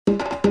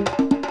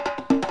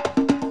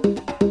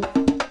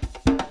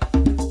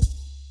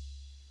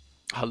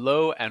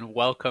Hello and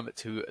welcome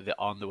to the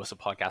On the Whistle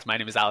podcast. My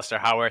name is Alistair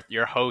Howarth,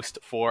 your host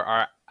for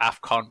our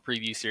AFCON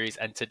preview series,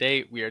 and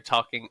today we are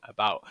talking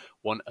about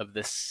one of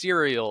the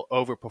serial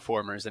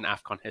overperformers in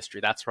AFCON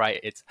history. That's right,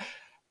 it's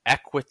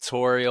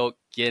Equatorial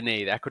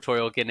Guinea. The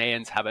Equatorial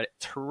Guineans have a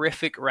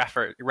terrific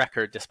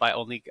record despite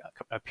only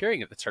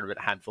appearing at the tournament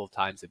a handful of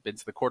times. They've been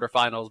to the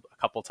quarterfinals a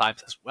couple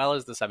times as well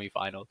as the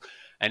semifinals.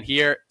 And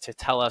here to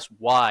tell us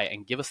why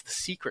and give us the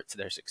secret to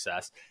their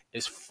success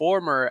is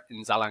former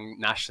Nzalang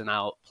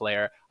Nacional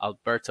player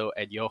Alberto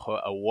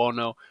Ediojo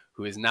Awono,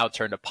 who is now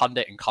turned a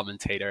pundit and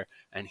commentator.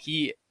 And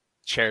he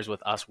shares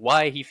with us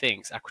why he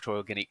thinks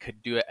Equatorial Guinea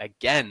could do it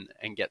again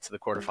and get to the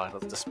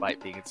quarterfinals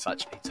despite being in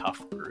such a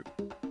tough group.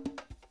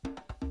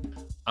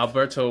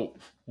 Alberto,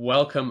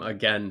 welcome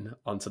again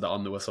onto the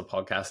On the Whistle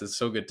podcast. It's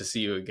so good to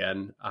see you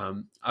again.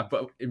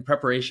 In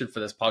preparation for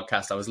this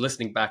podcast, I was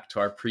listening back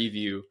to our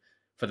preview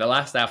for the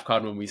last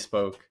AFCON when we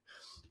spoke,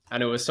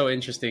 and it was so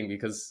interesting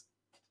because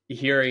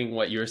hearing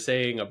what you were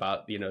saying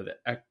about,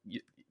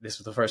 this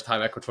was the first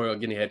time Equatorial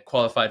Guinea had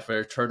qualified for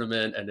a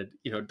tournament and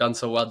had, done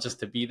so well just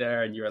to be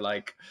there, and you're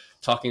like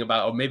talking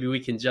about, maybe we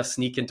can just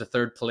sneak into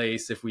third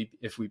place if we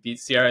beat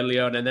Sierra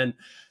Leone, and then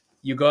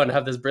you go and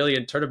have this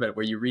brilliant tournament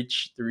where you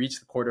reach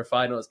the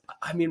quarterfinals.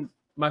 I mean,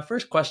 my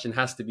first question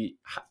has to be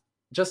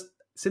just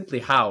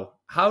simply how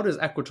does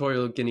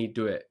Equatorial Guinea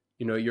do it?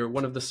 You're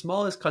one of the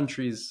smallest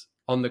countries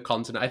on the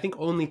continent. I think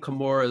only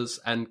Comoros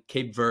and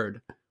Cape Verde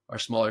are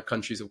smaller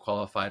countries who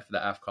qualified for the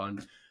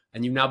AFCON.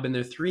 And you've now been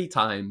there 3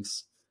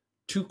 times,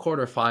 2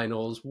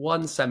 quarterfinals,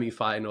 1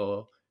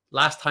 semifinal.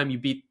 Last time you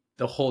beat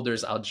the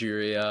holders,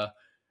 Algeria.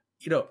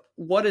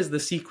 What is the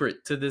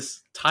secret to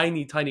this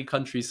tiny, tiny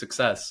country's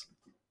success?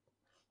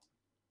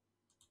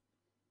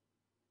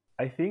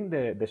 I think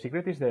the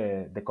secret is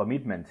the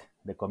commitment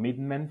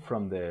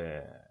from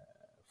the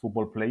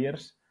football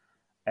players,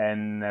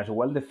 and as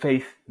well the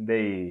faith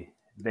they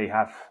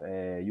have.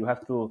 You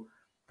have to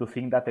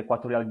think that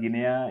Equatorial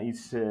Guinea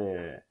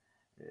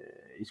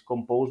is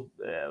composed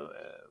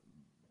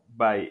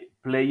by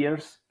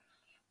players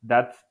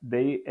that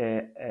they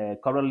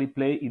currently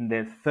play in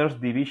the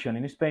 3rd division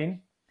in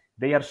Spain.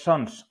 They are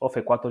sons of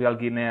Equatorial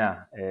Guinea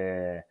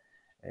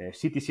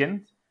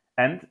citizens,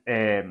 and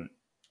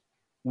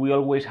we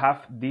always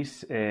have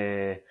this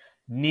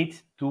need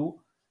to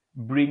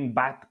bring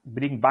back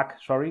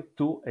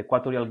to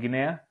Equatorial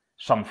Guinea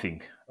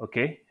something,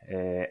 okay?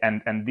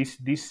 And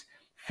this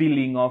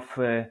feeling of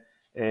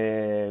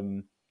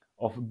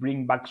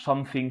bring back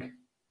something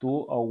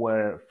to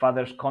our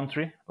father's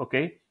country,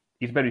 okay,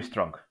 is very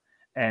strong.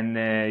 And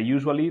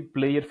usually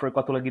players for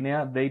Equatorial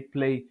Guinea, they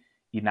play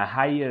in a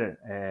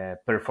higher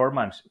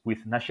performance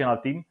with national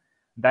team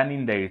than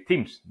in their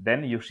teams.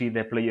 Then you see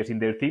the players in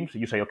their teams,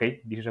 you say, okay,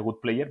 this is a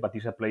good player, but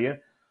this is a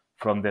player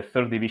from the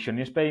 3rd division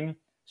in Spain,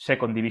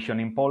 2nd division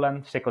in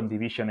Poland, 2nd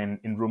division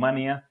in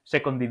Romania,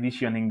 2nd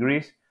division in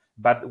Greece.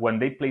 But when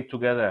they play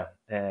together,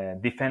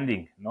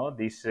 defending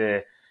this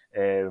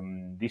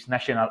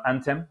national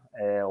anthem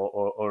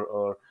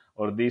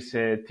or this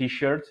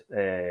T-shirt,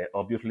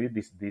 obviously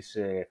this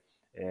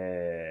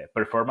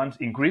performance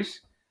increase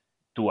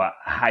to a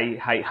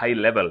high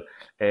level.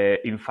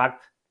 In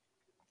fact,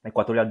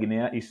 Equatorial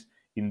Guinea is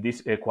in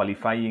this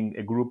qualifying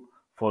group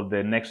for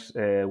the next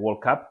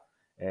World Cup.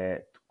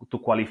 To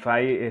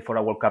qualify for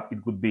a World Cup,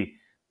 it would be,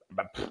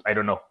 I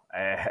don't know,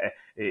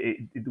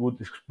 it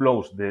would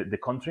explode the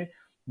country.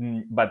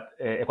 But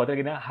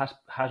Equatorial Guinea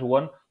has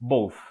won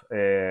both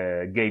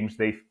games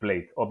they've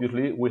played.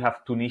 Obviously, we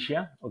have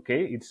Tunisia.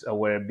 Okay, it's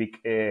our big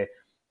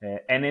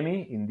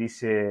enemy in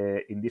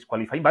this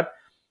qualifying, but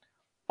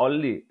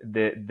only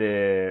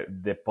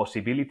the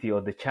possibility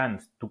or the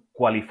chance to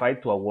qualify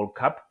to a World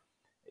Cup,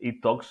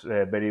 it talks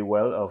very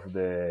well of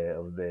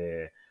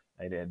the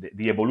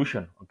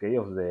evolution, okay,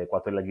 of the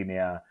Equatorial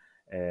Guinea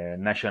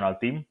national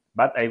team.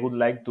 But I would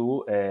like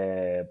to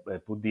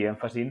put the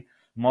emphasis in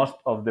most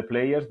of the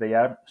players, they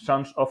are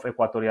sons of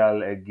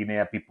Equatorial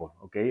Guinea people,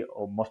 okay,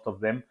 or most of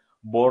them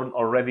born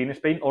already in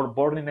Spain or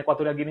born in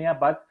Equatorial Guinea,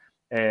 but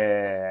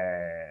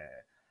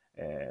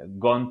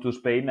gone to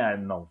Spain,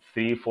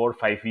 3, 4,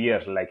 5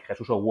 years, like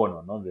Jesus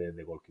Owono,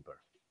 the goalkeeper.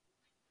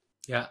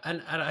 Yeah,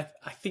 and I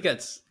think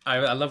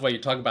I love what you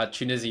talk about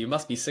Tunisia. You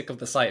must be sick of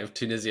the sight of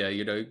Tunisia.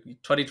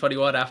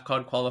 2021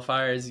 AFCON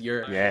qualifiers.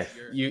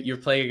 You're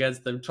playing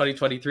against them.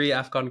 2023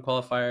 AFCON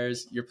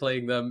qualifiers. You're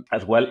playing them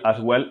as well.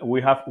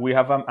 We have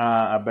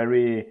a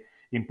very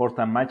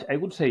important match. I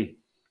would say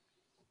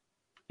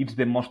it's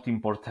the most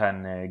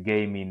important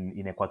game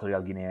in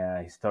Equatorial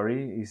Guinea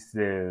history. It's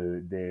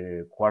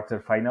the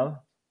quarterfinal,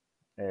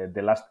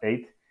 the last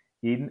 8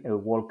 in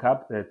World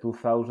Cup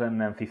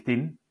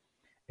 2015.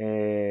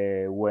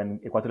 When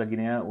Equatorial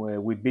Guinea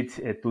we beat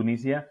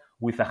Tunisia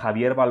with a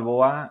Javier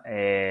Balboa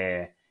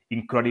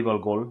incredible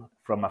goal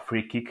from a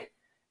free kick,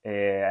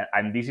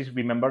 and this is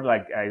remembered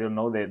like, I don't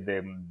know,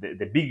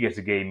 the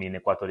biggest game in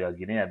Equatorial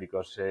Guinea,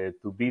 because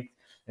to beat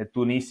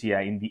Tunisia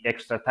in the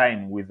extra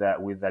time with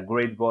a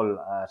great goal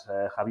as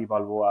Javier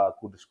Balboa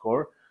could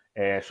score,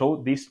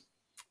 so this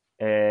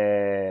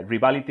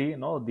rivalry,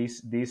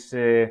 this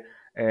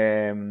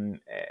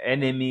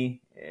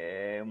enemy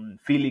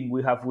feeling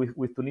we have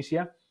with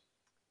Tunisia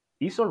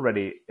is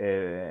already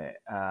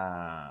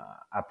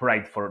a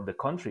pride for the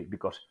country,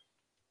 because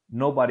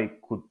nobody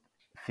could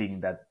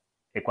think that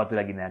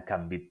Equatorial Guinea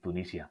can beat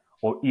Tunisia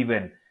or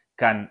even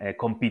can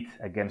compete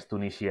against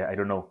Tunisia, I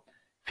don't know,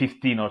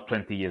 15 or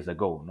 20 years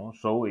ago. No?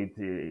 So it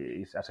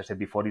is, as I said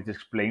before, it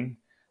explains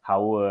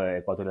how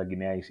Equatorial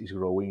Guinea is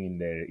growing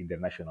in their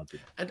national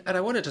team. And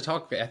I wanted to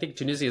talk, I think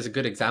Tunisia is a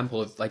good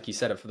example of, like you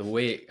said, of the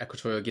way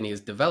Equatorial Guinea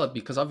has developed,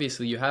 because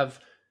obviously you have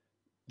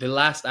the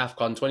last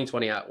AFCON,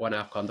 2021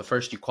 AFCON, the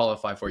first you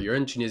qualify for, you're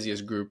in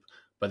Tunisia's group,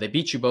 but they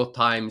beat you both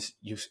times.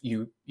 You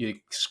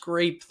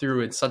scrape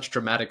through in such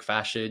dramatic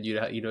fashion. You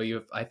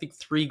have I think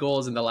 3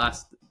 goals in the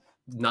last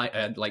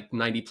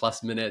 90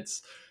 plus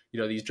minutes.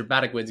 These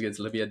dramatic wins against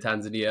Libya and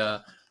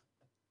Tanzania.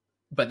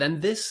 But then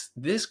this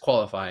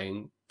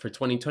qualifying for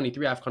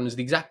 2023 AFCON is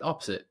the exact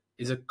opposite.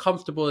 Is as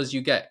comfortable as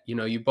you get.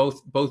 You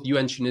both you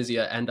and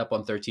Tunisia end up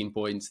on 13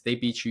 points. They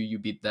beat you, you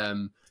beat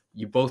them.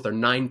 You both are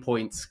 9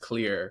 points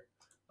clear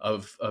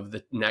of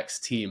the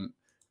next team.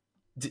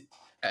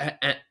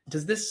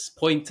 Does this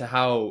point to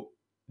how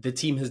the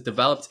team has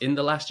developed in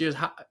the last years?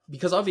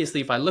 Because obviously,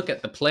 if I look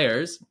at the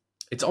players,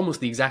 it's almost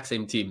the exact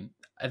same team.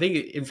 I think,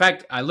 in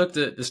fact, I looked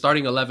at the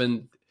starting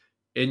 11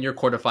 in your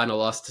quarterfinal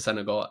loss to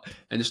Senegal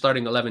and the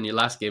starting 11 in your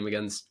last game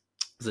against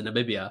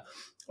Namibia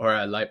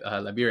or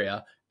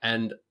Liberia,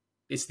 and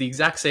it's the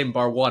exact same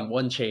bar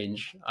one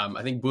change.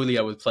 I think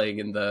Boulia was playing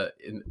in the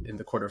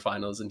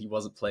quarterfinals and he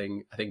wasn't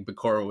playing. I think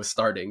Bikoro was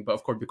starting, but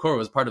of course Bikoro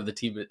was part of the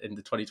team in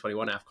the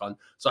 2021 AFCON.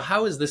 So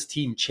how has this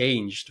team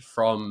changed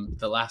from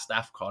the last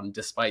AFCON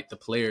despite the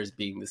players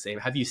being the same?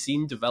 Have you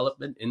seen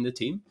development in the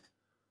team?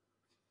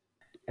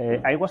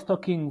 I was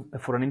talking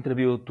for an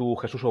interview to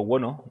Jesus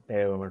Ogueno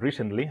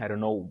recently, I don't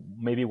know,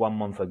 maybe 1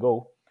 month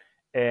ago,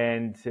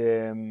 and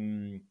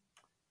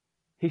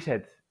he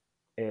said,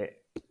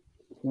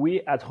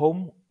 we at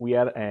home, we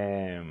are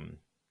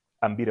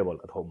unbeatable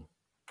at home,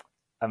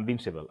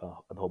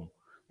 invincible at home.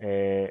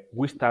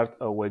 We start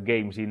our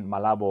games in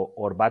Malabo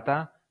or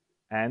Bata,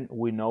 and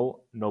we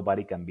know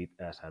nobody can beat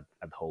us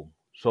at home.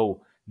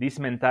 So this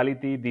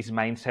mentality, this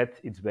mindset,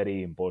 it's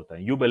very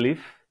important. You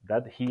believe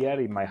that here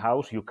in my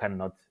house you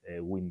cannot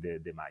win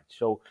the match.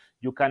 So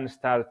you can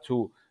start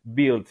to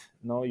build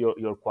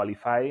your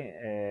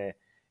qualify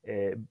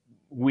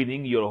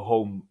winning your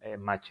home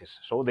matches.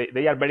 So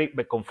they are very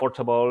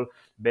comfortable,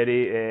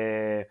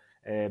 very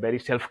very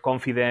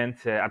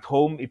self-confident. At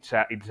home, it's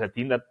a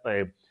team that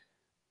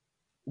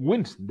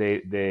wins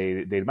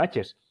their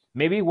matches.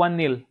 Maybe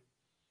 1-0.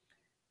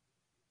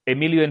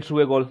 Emilio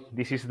Ensue goal.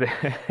 This is the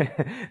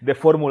the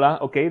formula,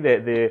 okay,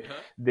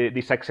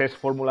 the success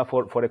formula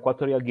for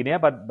Equatorial Guinea.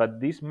 But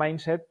this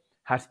mindset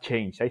has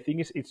changed. I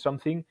think it's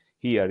something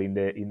here in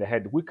the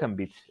head. We can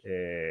beat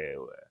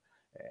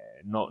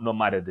no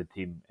matter the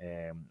team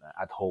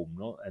at home,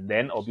 no. And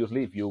then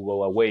obviously if you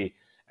go away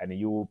and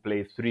you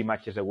play 3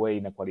 matches away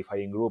in a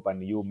qualifying group,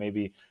 and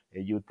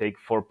you take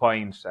 4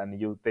 points and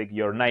you take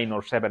your 9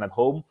 or 7 at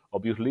home,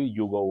 obviously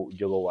you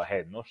go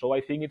ahead, no. So I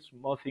think it's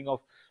more thing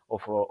of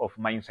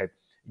mindset.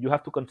 You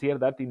have to consider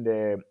that in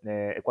the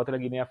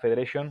Equatorial Guinea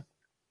Federation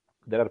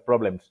there are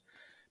problems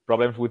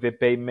with the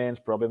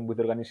payments, problems with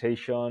the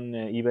organization.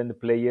 Even the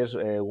players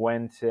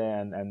went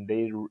and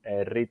they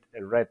read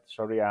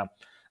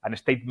a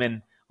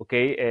statement,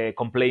 okay,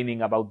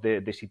 complaining about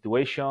the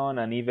situation,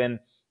 and even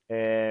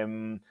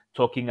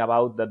talking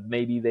about that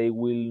maybe they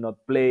will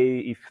not play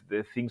if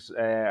the things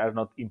are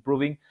not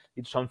improving.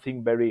 It's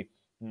something very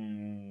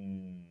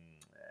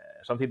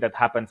something that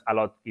happens a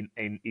lot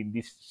in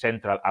this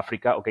Central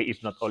Africa. Okay,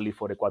 it's not only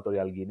for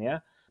Equatorial Guinea,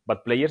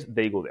 but players,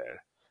 they go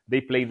there.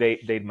 They play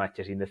their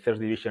matches in the third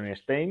division in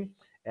Spain,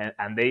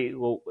 and they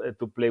go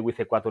to play with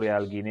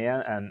Equatorial Guinea,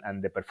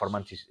 and the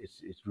performance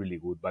is really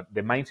good. But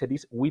the mindset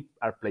is we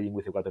are playing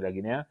with Equatorial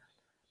Guinea.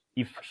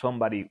 If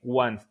somebody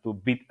wants to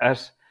beat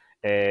us,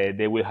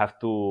 they will have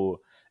to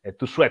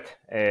sweat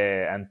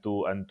and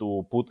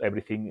to put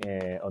everything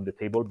on the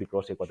table,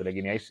 because Equatorial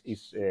Guinea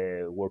is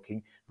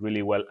working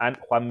really well. And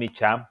Juan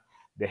Micha,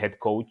 the head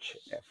coach,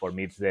 for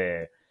me it's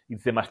the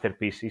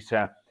masterpiece. He's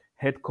a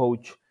head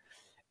coach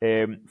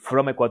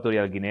from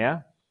Equatorial Guinea.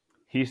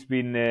 He's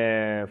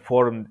been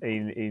formed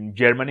in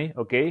Germany.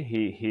 Okay,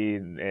 he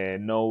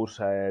knows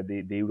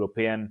the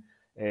European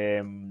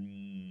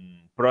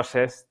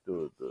process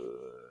to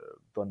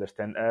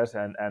understand us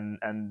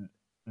and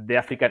the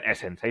African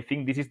essence. I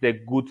think this is the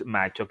good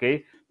match.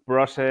 Okay,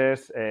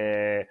 process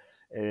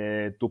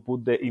to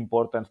put the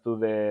importance to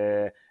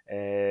the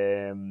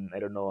I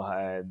don't know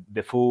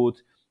the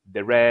food,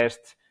 the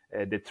rest,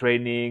 the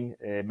training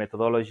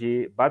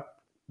methodology, but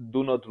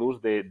do not lose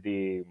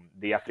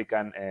the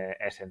African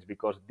essence,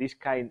 because this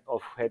kind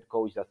of head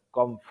coach that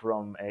come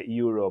from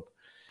Europe,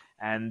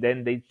 and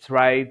then they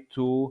try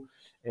to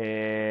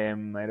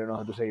I don't know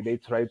how to say, they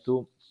try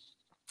to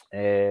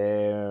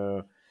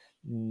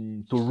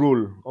to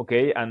rule,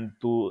 okay, and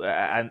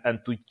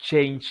to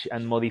change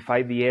and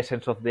modify the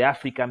essence of the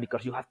African,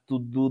 because you have to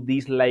do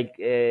this like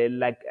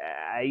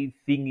I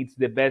think it's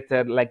the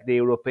better, like the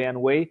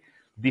European way.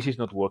 This is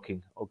not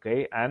working,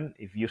 okay. And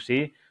if you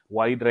see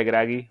Walid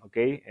Regragui,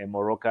 okay, a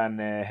Moroccan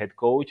head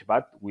coach,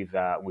 but with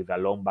a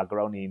long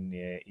background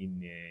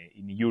in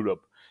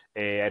Europe.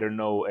 I don't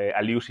know,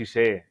 Aliou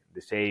Cissé,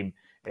 the same.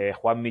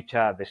 Juan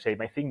Micha, the same.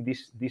 I think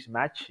this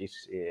match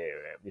is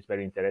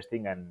very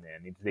interesting, and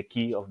it's the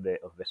key of the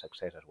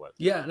success as well.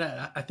 Yeah, and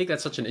I think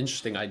that's such an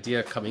interesting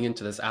idea coming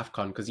into this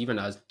AFCON, because even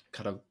I was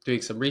kind of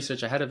doing some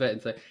research ahead of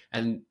it,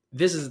 and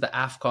this is the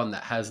AFCON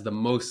that has the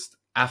most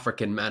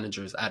African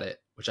managers at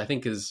it, which I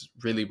think is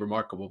really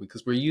remarkable,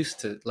 because we're used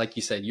to, like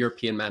you said,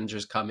 European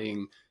managers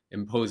coming,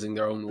 imposing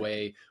their own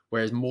way,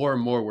 whereas more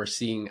and more we're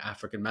seeing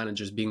African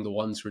managers being the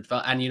ones who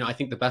develop. And I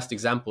think the best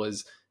example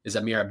is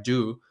Amir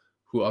Abdou,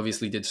 who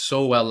obviously did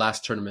so well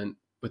last tournament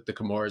with the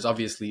Comores,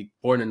 obviously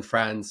born in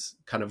France,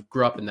 kind of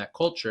grew up in that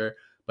culture,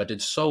 but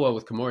did so well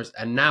with Comores.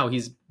 And now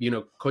he's,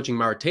 coaching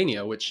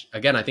Mauritania, which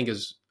again, I think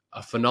is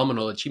a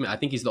phenomenal achievement. I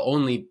think he's the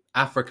only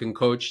African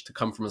coach to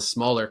come from a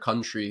smaller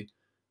country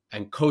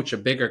and coach a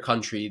bigger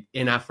country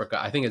in Africa.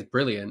 I think it's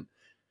brilliant.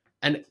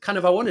 And kind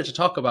of, I wanted to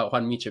talk about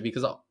Juan Micha,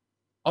 because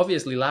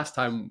obviously last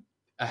time,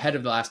 ahead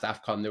of the last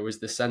AFCON, there was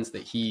this sense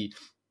that he,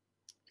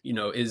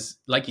 is,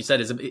 like you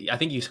said, I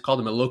think you called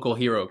him a local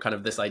hero, kind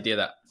of this idea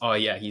that, oh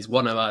yeah, he's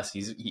one of us.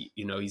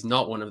 He's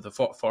not one of the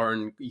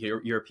foreign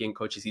European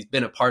coaches. He's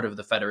been a part of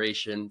the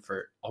federation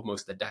for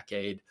almost a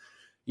decade.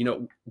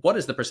 What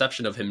is the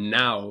perception of him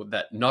now,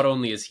 that not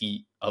only is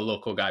he a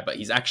local guy, but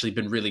he's actually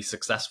been really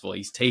successful?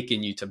 He's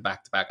taken you to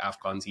back-to-back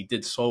AFCONs. He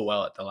did so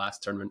well at the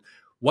last tournament.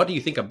 What do you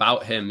think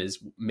about him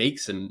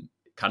makes him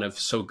kind of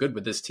so good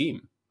with this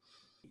team?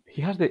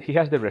 He has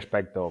the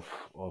respect of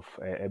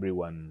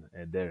everyone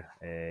there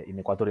in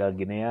Equatorial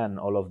Guinea, and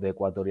all of the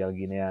Equatorial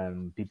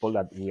Guinean people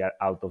that we are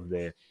out of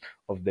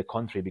the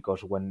country,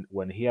 because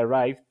when he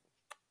arrived,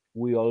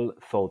 we all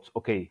thought,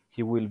 okay,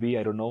 he will be,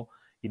 I don't know,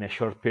 in a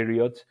short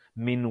period.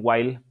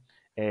 Meanwhile,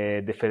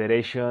 the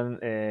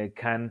federation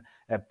can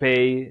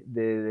pay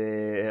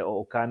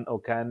or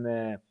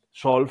can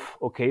solve,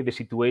 okay, the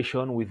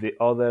situation with the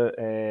other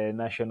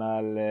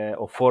national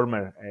or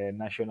former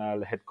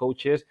national head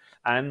coaches.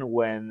 And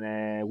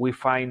when we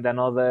find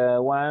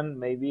another one,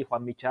 maybe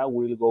Juan Micha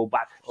will go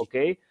back,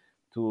 okay,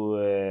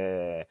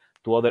 to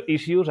other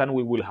issues, and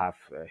we will have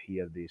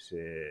here this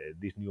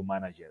new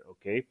manager,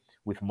 okay,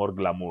 with more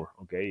glamour,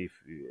 okay. If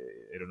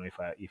I don't know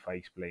if I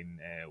explain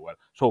well.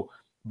 So,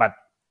 but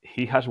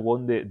he has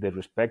won the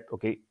respect,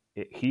 okay.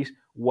 He's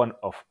one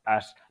of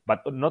us, but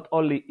not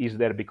only is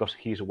there because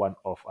he's one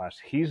of us.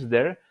 He's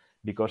there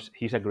because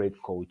he's a great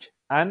coach,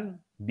 and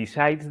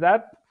besides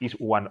that, is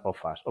one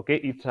of us, okay.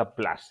 It's a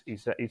plus.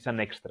 It's an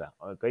extra,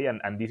 okay.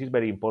 And this is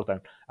very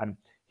important. And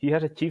he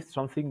has achieved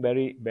something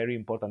very very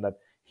important, that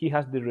he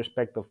has the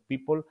respect of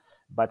people,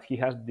 but he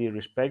has the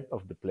respect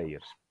of the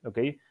players,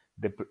 okay.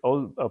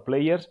 All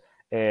players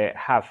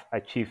have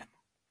achieved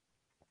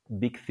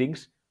big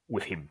things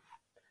with him,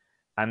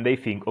 and they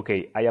think,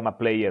 okay, I am a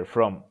player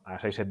from, as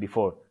I said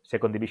before,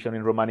 second division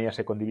in Romania,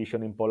 second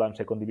division in Poland,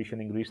 second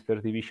division in Greece,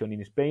 third division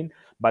in Spain.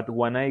 But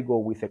when I go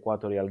with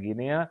Equatorial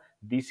Guinea,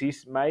 this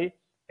is my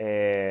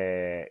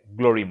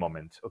glory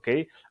moment,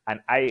 okay?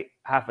 And I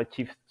have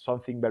achieved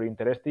something very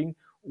interesting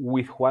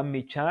with Juan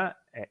Micha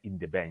in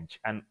the bench.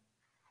 And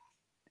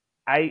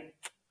I,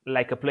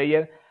 like a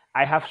player,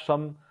 I have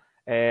some,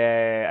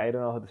 I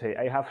don't know how to say,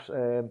 I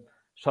have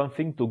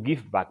something to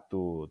give back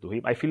to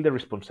him. I feel the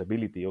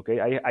responsibility, okay?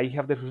 I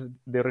have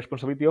the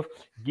responsibility of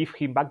give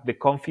him back the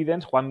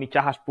confidence Juan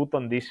Micha has put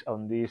on these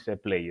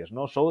players,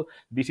 no? So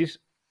this is,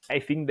 I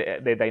think,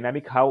 the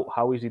dynamic,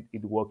 how is it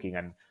working,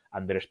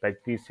 and the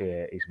respect is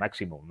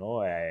maximum, no?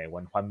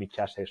 When Juan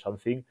Micha says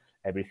something,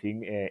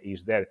 everything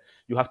is there.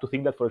 You have to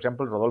think that, for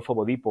example, Rodolfo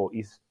Bodipo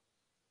is,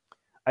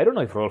 I don't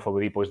know if Rodolfo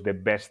Bodipo is the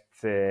best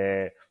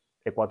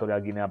Equatorial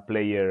Guinea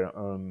player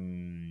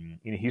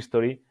in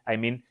history. I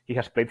mean, he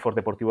has played for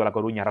Deportivo La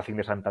Coruña, Racing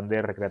de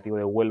Santander, Recreativo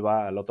de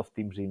Huelva, a lot of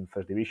teams in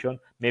first division.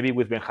 Maybe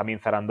with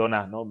Benjamín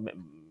Zarandona, no,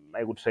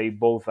 I would say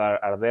both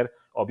are there.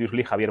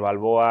 Obviously, Javier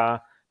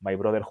Balboa, my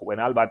brother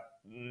Juvenal, but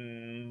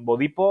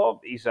Bodipo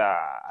is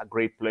a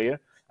great player,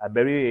 and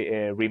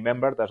very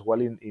remembered as well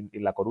in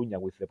La Coruña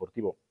with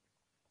Deportivo.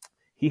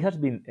 He has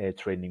been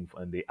training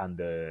on the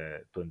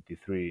under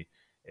 23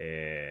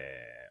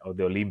 of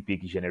the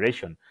Olympic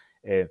generation,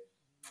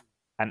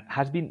 and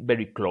has been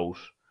very close.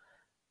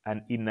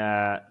 And in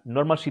a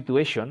normal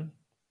situation,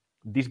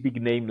 this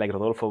big name like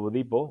Rodolfo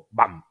Bodipo,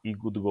 bam, he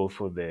could go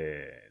for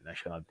the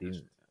national team,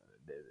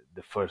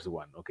 the first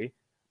one, okay?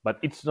 But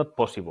it's not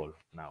possible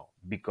now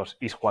because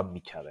it's Juan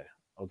Micha there,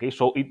 okay?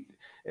 So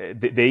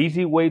the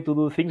easy way to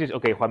do things is,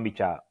 okay, Juan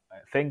Micha,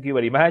 thank you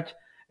very much,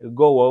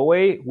 go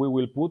away, we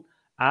will put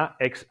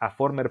a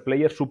former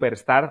player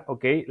superstar,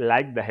 okay,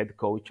 like the head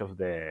coach of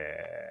the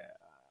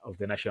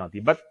national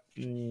team. But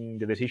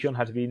the decision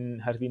has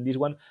been this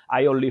one.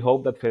 I only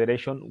hope that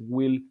Federation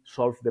will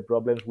solve the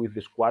problems with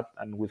the squad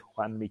and with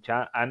Juan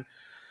Micha, and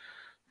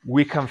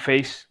we can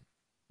face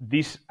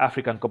this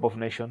African Cup of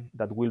Nations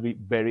that will be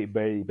very,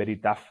 very, very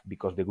tough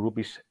because the group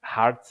is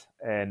hard,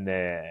 and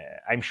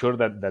I'm sure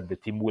that the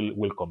team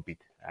will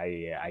compete.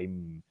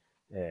 I'm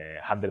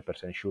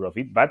 100% sure of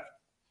it, but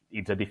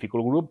it's a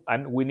difficult group,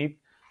 and we need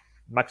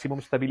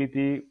maximum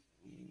stability,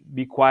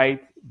 be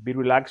quiet, be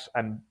relaxed,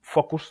 and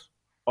focus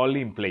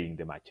only in playing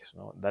the matches.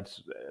 No?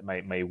 That's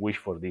my wish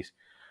for this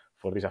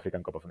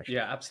African Cup of Nations.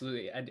 Yeah,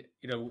 absolutely. And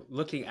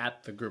looking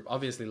at the group,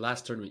 obviously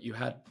last tournament you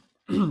had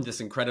this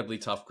incredibly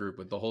tough group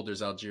with the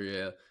holders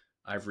Algeria,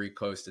 Ivory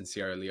Coast, and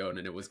Sierra Leone,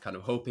 and it was kind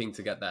of hoping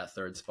to get that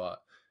third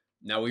spot.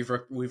 Now we've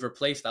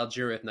replaced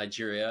Algeria with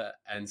Nigeria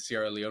and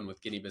Sierra Leone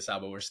with Guinea-Bissau,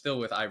 but we're still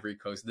with Ivory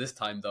Coast. This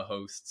time the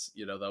hosts,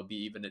 they'll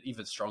be even an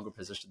even stronger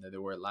position than they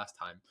were last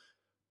time.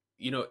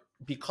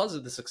 Because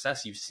of the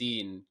success you've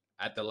seen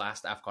at the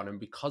last AFCON, and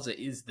because it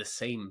is the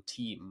same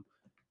team,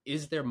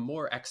 is there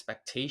more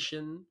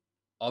expectation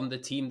on the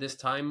team this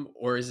time,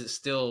 or is it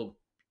still,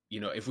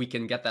 if we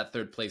can get that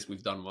third place,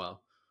 we've done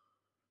well?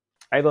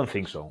 I don't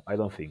think so.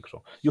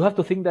 You have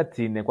to think that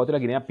in Equatorial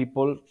Guinea,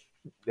 people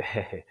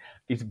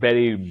is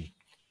very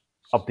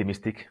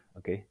optimistic.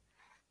 Okay,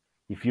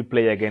 if you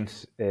play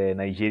against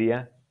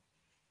Nigeria,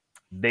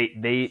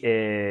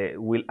 they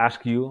will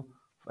ask you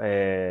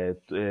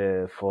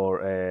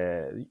for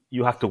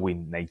you have to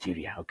win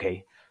Nigeria.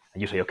 Okay,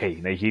 and you say, okay,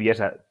 Nigeria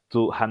is a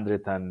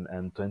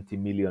 220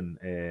 million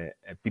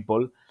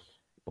people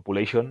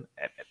population.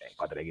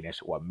 Equatorial Guinea is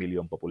 1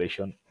 million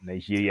population.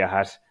 Nigeria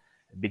has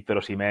Victor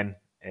Osimhen,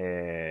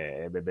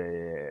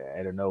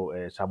 I don't know,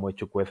 Samuel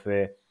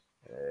Chukwueze,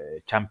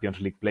 Champions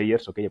League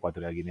players. Okay,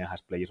 Equatorial Guinea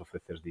has players of the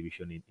first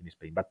division in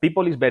Spain. But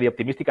people is very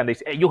optimistic, and they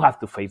say, hey, you have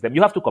to face them.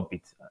 You have to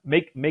compete.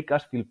 Make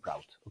us feel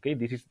proud. Okay,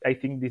 I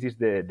think this is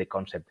the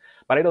concept.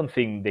 But I don't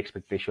think the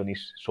expectation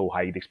is so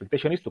high. The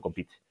expectation is to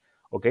compete.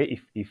 Okay,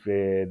 if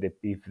the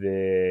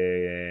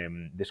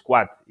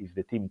squad, if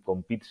the team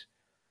competes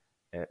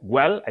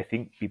well, I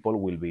think people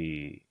will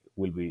be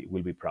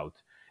proud.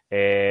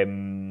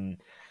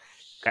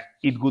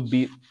 It would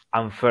be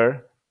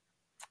unfair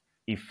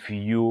if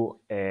your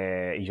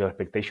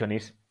expectation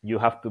is you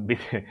have to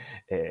beat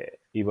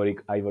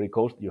Ivory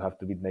Coast, you have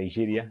to beat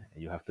Nigeria,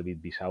 you have to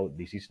beat Bissau.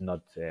 This is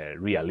not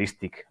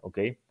realistic.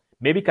 Okay,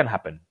 maybe it can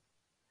happen.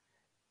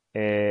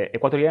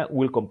 Equatorial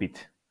will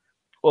compete.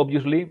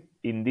 Obviously,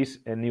 in this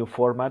new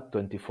format,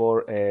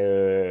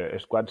 24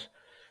 squads,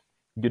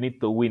 you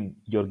need to win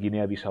your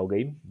Guinea-Bissau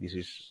game. This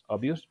is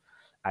obvious,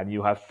 and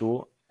you have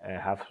to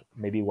have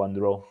maybe one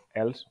draw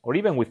else, or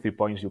even with 3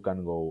 points, you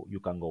can go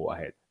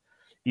ahead.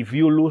 If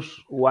you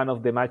lose one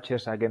of the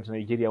matches against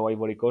Nigeria or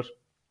Ivory Coast,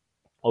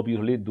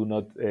 obviously do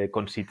not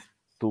concede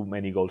too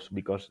many goals,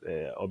 because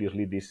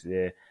obviously this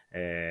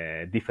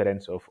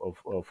difference of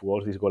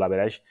goals, this goal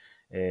average,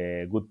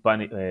 will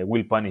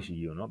punish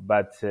you. No?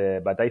 But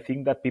I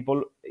think that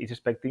people is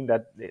expecting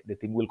that the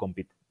team will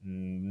compete.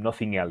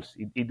 Nothing else.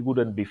 It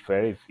wouldn't be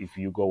fair if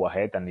you go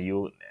ahead and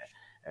you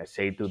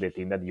say to the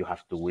team that you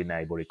have to win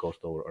Ivory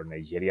Coast or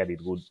Nigeria.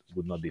 It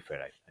would not be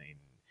fair,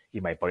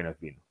 in my point of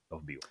view.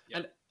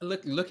 And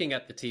looking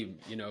at the team,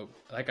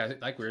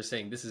 like we were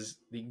saying, this is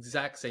the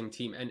exact same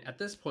team, and at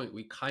this point,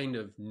 we kind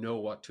of know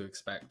what to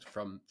expect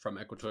from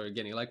Equatorial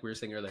Guinea. Like we were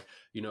saying earlier,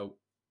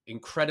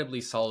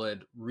 incredibly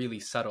solid, really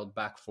settled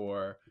back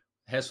four.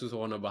 Jesus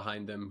Ono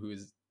behind them, who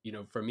is,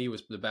 for me,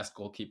 was the best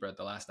goalkeeper at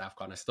the last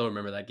AFCON. I still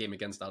remember that game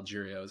against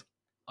Algeria. It was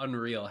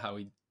unreal how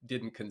he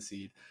didn't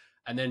concede.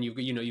 And then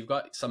you've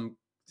got some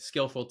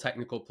skillful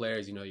technical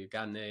players,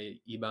 Ugane,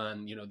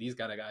 Iban, these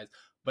kind of guys.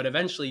 But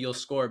eventually you'll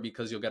score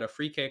because you'll get a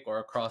free kick or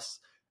a cross,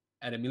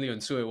 and Emilio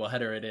Nsue will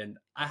header it in.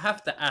 I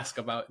have to ask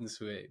about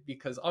Nsue,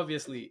 because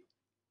obviously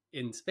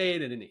in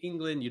Spain and in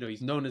England,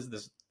 he's known as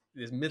this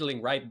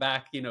middling right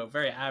back,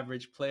 very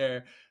average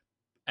player.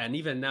 And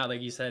even now,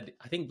 like you said,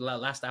 I think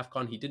last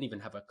AFCON, he didn't even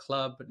have a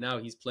club. But now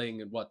he's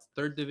playing in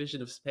third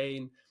division of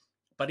Spain.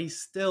 But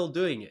he's still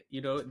doing it.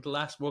 The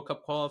last World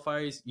Cup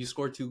qualifiers, you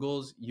score 2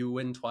 goals, you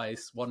win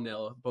twice,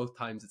 1-0. Both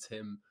times it's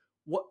him.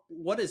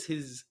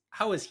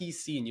 How is he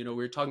seen? We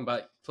were talking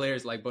about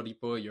players like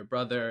Bodipo, your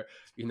brother,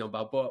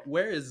 Balboa.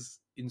 Where is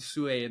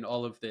Nsue in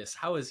all of this?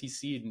 How is he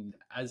seen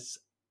as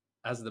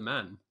the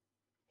man?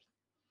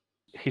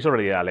 He's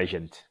already a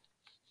legend.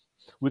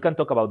 We can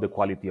talk about the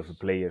quality of the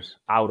players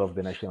out of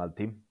the national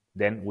team.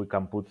 Then we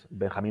can put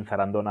Benjamin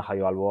Zarandona,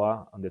 Jairo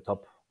Balboa on the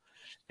top.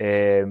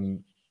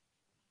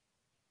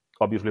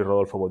 Obviously,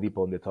 Rodolfo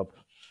Bodipo on the top.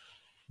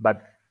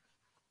 But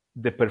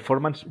the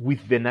performance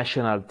with the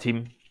national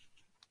team,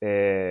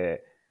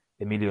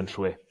 Emilio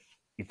Nsue,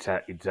 it's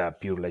a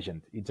pure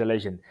legend. It's a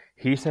legend.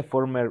 He's a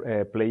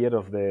former player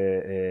of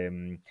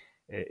the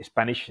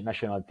Spanish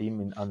national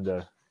team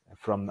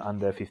from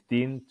under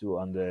 15 to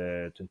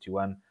under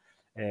 21.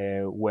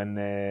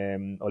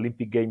 When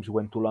Olympic Games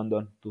went to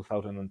London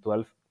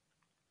 2012,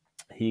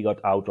 he got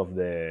out of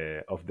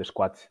the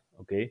squad.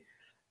 Okay,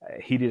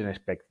 he didn't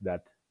expect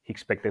that. He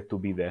expected to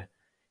be there.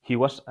 he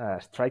was a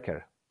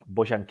striker.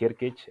 Bojan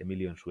Kerkic,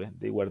 Emilio Nsue,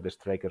 they were the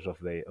strikers of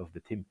the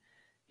team.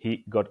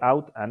 He got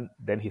out, and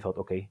then he thought,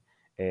 okay,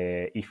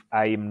 if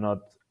I am not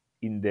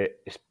in the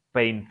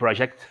Spain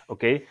project,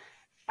 okay,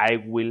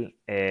 I will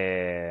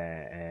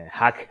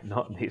hack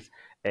this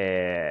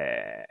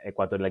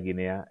Equatorial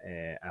Guinea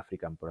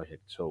African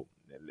project. So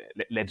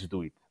let's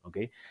do it,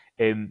 okay.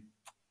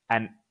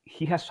 And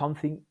he has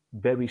something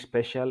very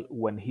special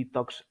when he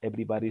talks.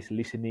 Everybody's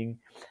listening.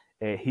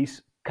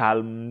 He's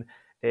calm.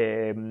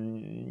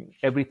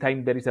 Every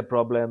time there is a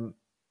problem,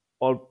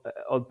 all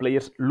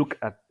players look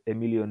at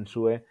Emilio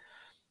Nsue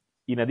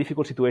in a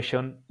difficult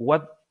situation.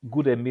 What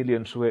would Emilio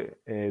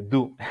Nsue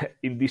do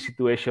in this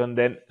situation?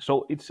 Then,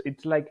 so it's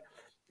like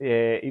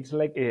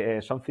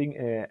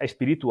something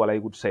spiritual, I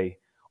would say.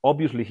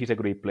 Obviously, he's a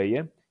great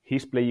player.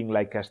 He's playing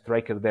like a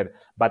striker there,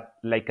 but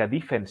like a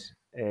defense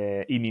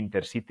in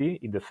Intercity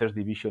in the third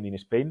division in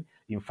Spain.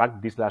 In fact,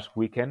 this last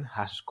weekend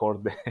has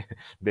scored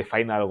the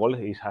final goal.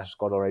 He has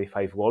scored already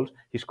 5 goals.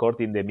 He scored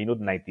in the minute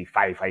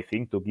 95, I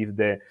think, to give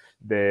the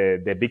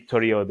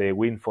victory or the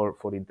win for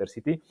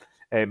Intercity.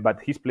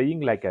 But he's playing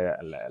like a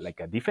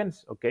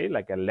defense, okay,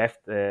 like a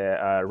left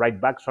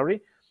right back. Sorry,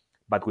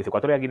 but with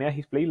Equatorial Guinea,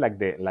 he's playing like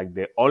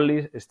the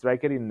only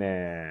striker in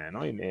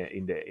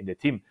the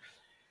team.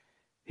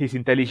 His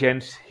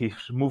intelligence, his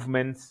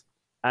movements,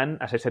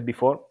 and as I said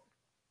before,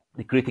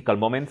 the critical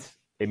moments,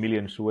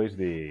 Emilio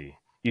Nsue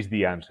is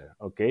the answer.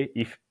 Okay,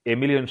 if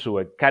Emilio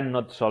Nsue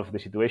cannot solve the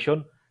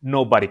situation,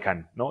 nobody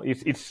can. No,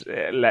 it's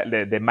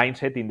the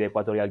mindset in the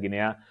Equatorial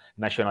Guinea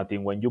national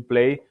team. When you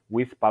play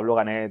with Pablo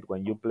Ganet,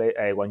 when you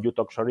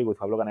talk with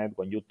Pablo Ganet,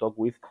 when you talk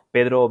with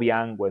Pedro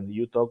Obiang, when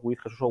you talk with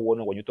Jesus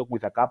Owono, when you talk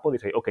with Acapo, they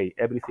say, okay,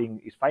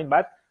 everything is fine,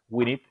 but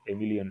we need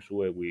Emilio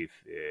Nsue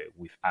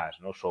with us.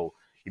 No, so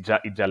it's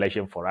a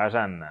legend for us,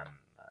 and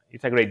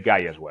it's a great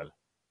guy as well.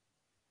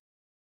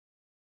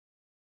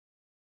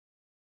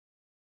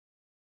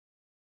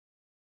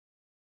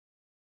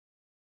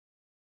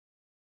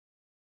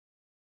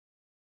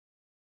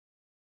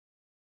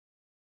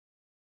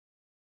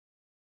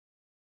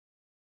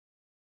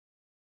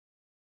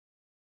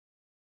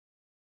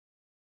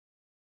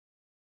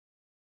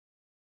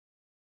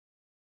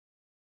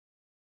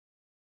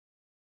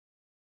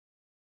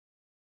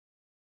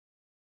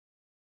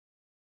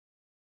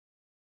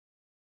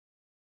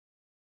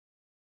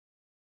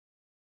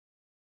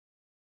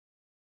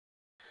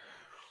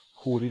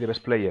 Who would be the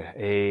best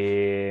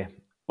player?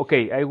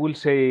 Okay, I will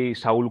say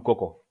Saul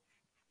Coco.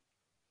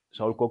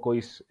 Saul Coco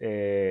is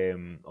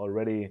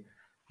already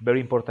very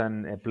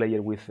important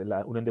player with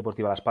Unión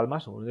Deportiva Las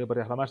Palmas. Unión Deportiva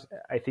Las Palmas,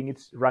 I think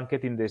it's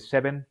ranked in the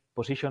 7th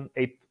position,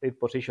 8th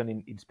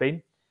position in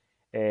Spain.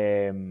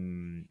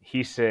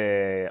 He's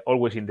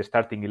always in the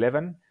starting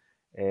 11,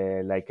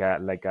 like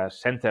a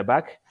center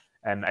back,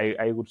 and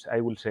I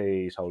will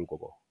say Saul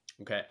Coco.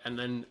 Okay, and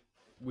then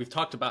we've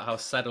talked about how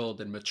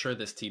settled and mature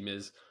this team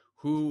is.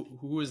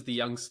 Who is the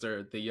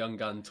youngster, the young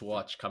gun to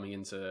watch coming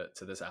into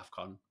this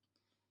AFCON?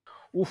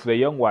 Oof, the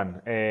young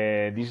one.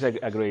 This is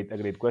a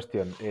great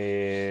question.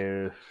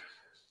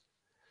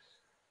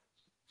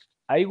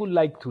 I would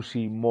like to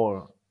see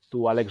more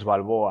to Alex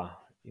Balboa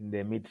in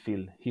the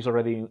midfield. He's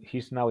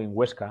now in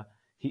Huesca.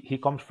 He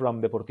comes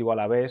from Deportivo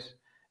Alavés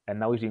and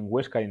now he's in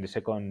Huesca in the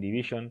second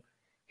division.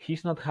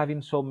 He's not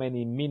having so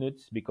many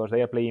minutes because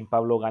they are playing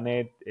Pablo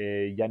Ganet,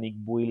 Yannick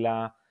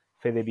Buila,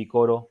 Fede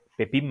Vicoro,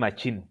 Pepin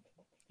Machin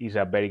is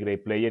a very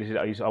great player.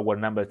 He's our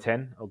number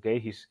 10. Okay,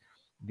 he's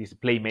this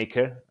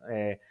playmaker.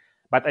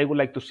 But I would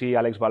like to see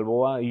Alex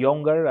Balboa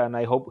younger, and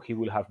I hope he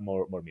will have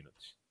more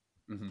minutes.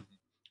 Mm-hmm.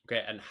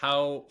 Okay, and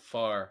how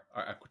far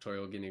are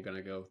Equatorial Guinea going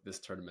to go this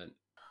tournament?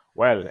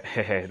 Well,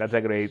 that's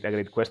a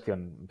great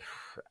question.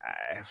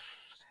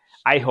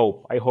 I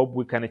hope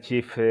we can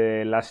achieve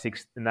last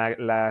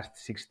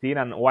 16,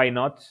 and why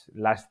not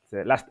last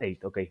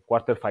 8? Okay,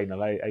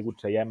 quarterfinal. I would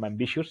say I'm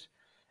ambitious,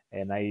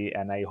 and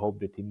I hope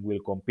the team will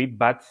compete.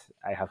 But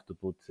I have to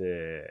put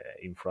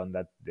in front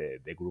that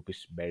the group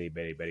is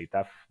very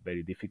tough,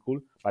 very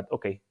difficult. But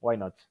okay, why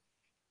not?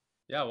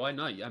 Yeah, why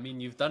not? I mean,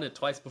 you've done it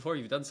twice before.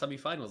 You've done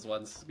semifinals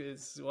once.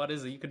 What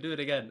is it? You can do it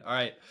again. All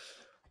right.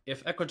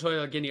 If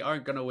Equatorial Guinea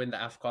aren't going to win the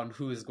AFCON,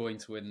 who is going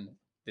to win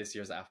this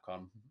year's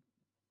AFCON?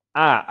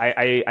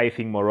 I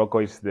think Morocco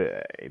is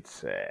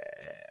it's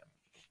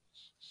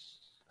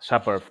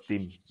superb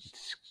team.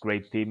 It's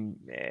great team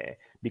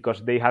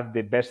because they have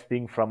the best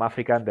thing from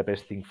Africa and the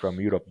best thing from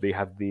Europe. They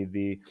have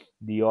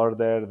the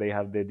order, they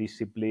have the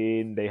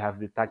discipline, they have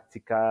the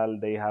tactical,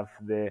 they have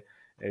the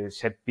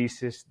set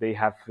pieces, they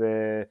have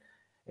the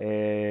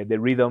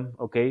rhythm.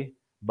 Okay,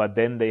 but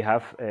then they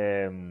have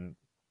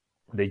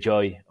the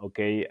joy.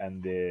 Okay,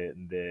 and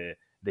the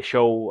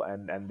show,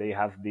 and they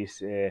have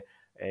this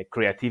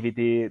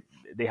creativity.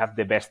 They have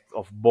the best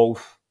of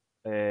both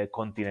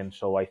continents.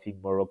 So I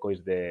think Morocco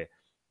is the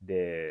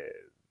the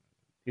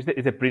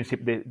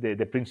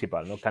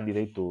principal no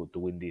candidate to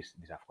win this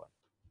AFCON.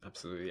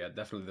 Absolutely, yeah,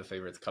 definitely the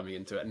favorites coming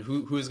into it. And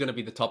who is going to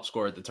be the top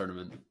scorer at the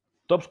tournament?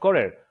 Top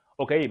scorer.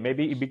 Okay,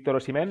 maybe Victor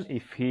Osimhen,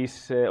 if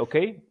he's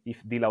okay,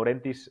 if De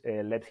Laurentiis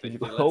let him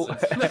go,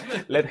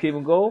 let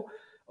him go.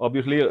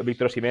 Obviously,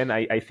 Victor Osimhen,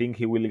 I think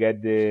he will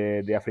get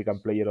the African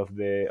Player of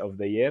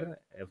the year.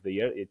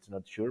 It's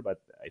not sure, but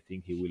I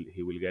think he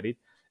will get it.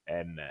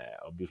 And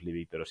obviously,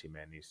 Victor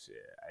Osimhen is.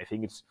 I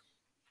think it's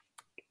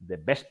the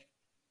best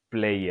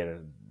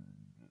player.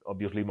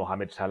 Obviously,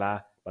 Mohamed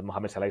Salah, but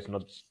Mohamed Salah is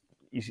not.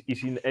 Is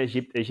in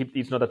Egypt. Egypt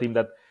is not a team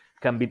that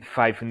can beat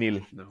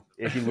 5-0. No.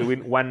 Egypt will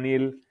win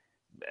 1-0.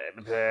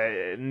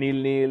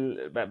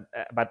 0-0,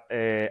 but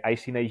I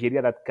see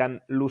Nigeria that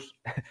can lose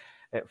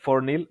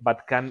 4-0,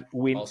 but can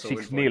win Also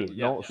 6-0.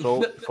 yeah. No,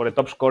 so for the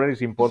top scorer,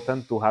 it's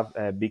important to have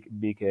big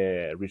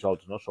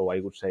results. No, so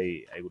I would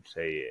say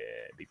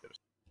Victor.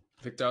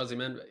 Victor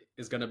Osimhen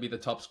is going to be the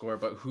top scorer,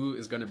 but who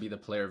is going to be the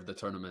player of the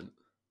tournament?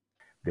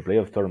 The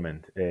playoff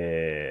tournament.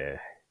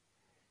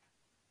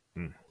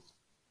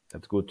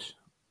 That's good.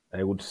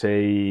 I would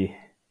say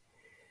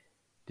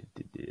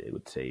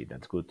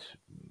that's good.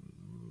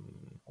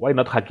 Why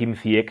not Hakim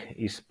Ziyech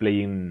is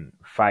playing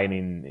fine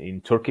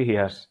in Turkey? He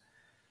has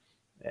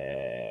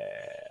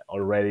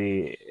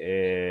already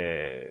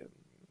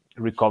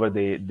recovered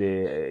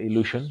the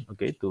illusion,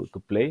 okay, to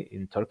play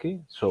in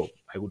Turkey. So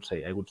I would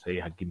say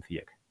Hakim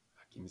Ziyech.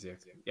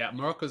 Yeah,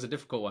 Morocco is a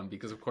difficult one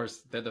because, of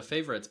course, they're the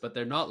favorites, but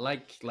they're not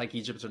like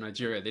Egypt or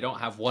Nigeria. They don't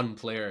have one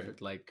player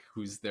like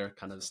who's their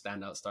kind of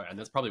standout star, and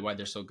that's probably why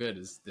they're so good.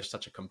 Is they're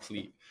such a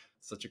complete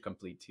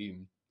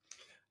team.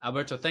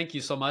 Alberto, thank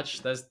you so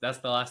much. That's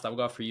the last I've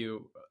got for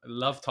you. I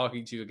love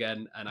talking to you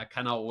again, and I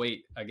cannot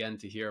wait again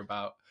to hear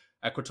about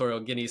Equatorial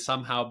Guinea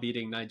somehow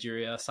beating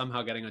Nigeria,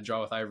 somehow getting a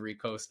draw with Ivory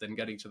Coast, and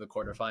getting to the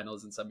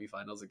quarterfinals and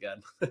semifinals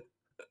again.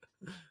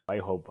 I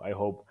hope.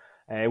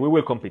 We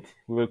will compete.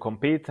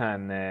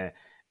 And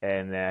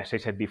as I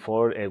said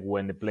before,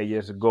 when the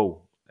players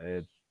go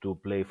to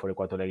play for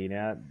Equatorial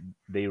Guinea,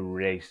 they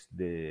raise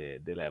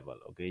the level.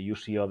 Okay, you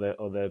see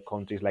other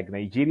countries like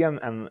Nigeria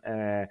and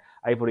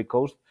Ivory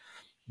Coast.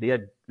 They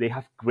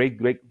have great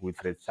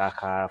Wilfred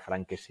Zaha,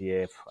 Frank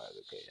Kessiev,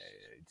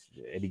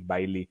 Eric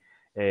Bailly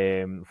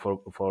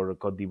for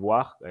Cote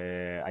d'Ivoire,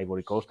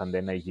 Ivory Coast, and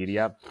then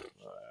Nigeria.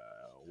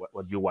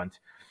 What you want?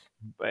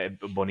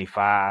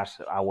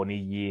 Boniface,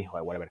 Awoniji,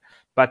 whatever.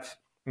 But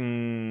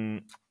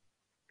when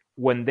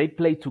they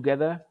play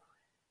together,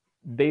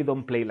 they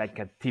don't play like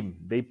a team.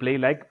 They play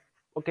like,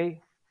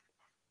 okay,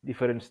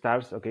 different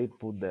stars, okay,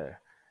 put there.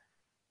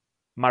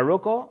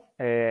 Morocco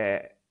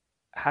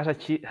has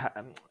achieved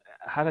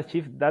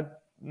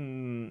that,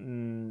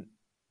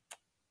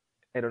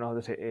 I don't know how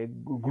to say, a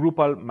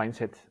groupal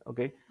mindset,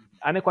 okay?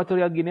 And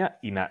Equatorial Guinea,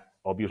 in a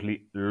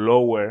obviously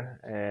lower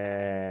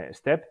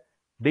step,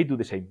 they do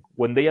the same.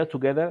 When they are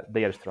together,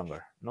 they are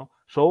stronger. No,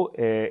 so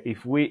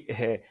if we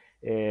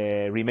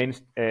remain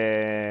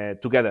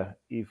together,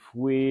 if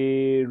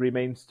we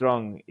remain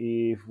strong,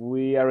 if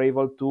we are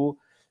able to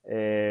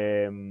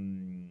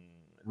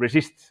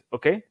resist,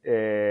 okay,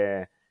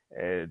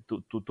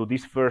 to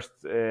these first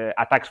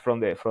attacks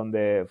from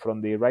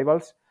the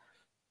rivals,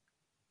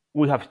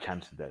 we have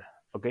chance there,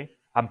 okay.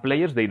 And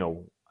players, they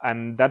know,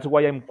 and that's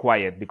why I'm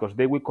quiet, because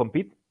they will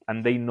compete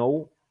and they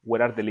know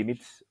where are the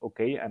limits,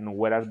 okay, and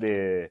where are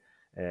the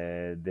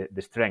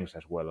strengths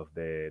as well of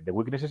the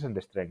weaknesses and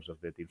the strengths of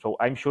the team. So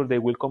I'm sure they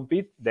will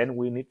compete. Then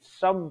we need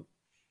some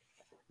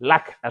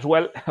luck as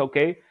well,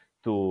 okay,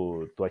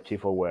 to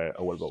achieve our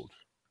goals.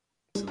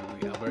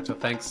 Absolutely, Alberto.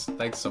 Thanks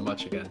so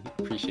much again.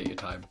 Appreciate your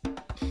time.